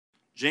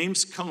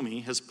James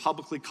Comey has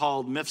publicly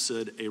called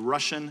Mifsud a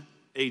Russian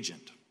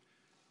agent,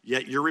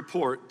 yet your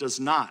report does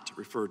not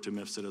refer to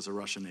Mifsud as a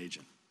Russian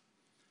agent.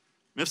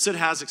 Mifsud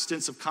has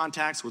extensive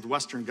contacts with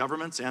Western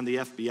governments and the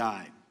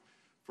FBI.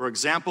 For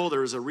example,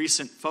 there is a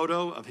recent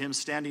photo of him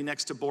standing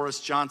next to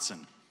Boris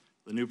Johnson,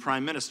 the new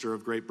Prime Minister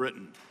of Great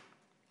Britain.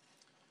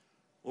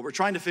 What we're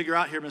trying to figure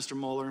out here, Mr.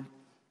 Mueller,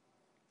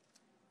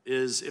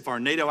 is if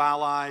our NATO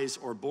allies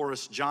or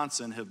Boris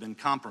Johnson have been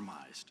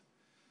compromised.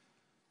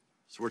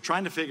 So we're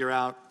trying to figure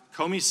out,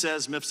 Comey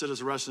says Mifsud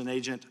is a Russian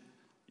agent,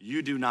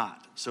 you do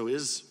not. So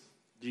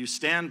do you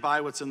stand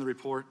by what's in the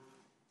report?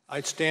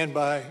 I'd stand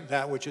by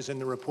that which is in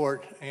the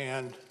report,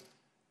 and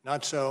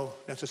not so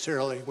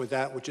necessarily with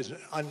that which is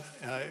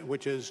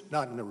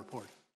not in the report.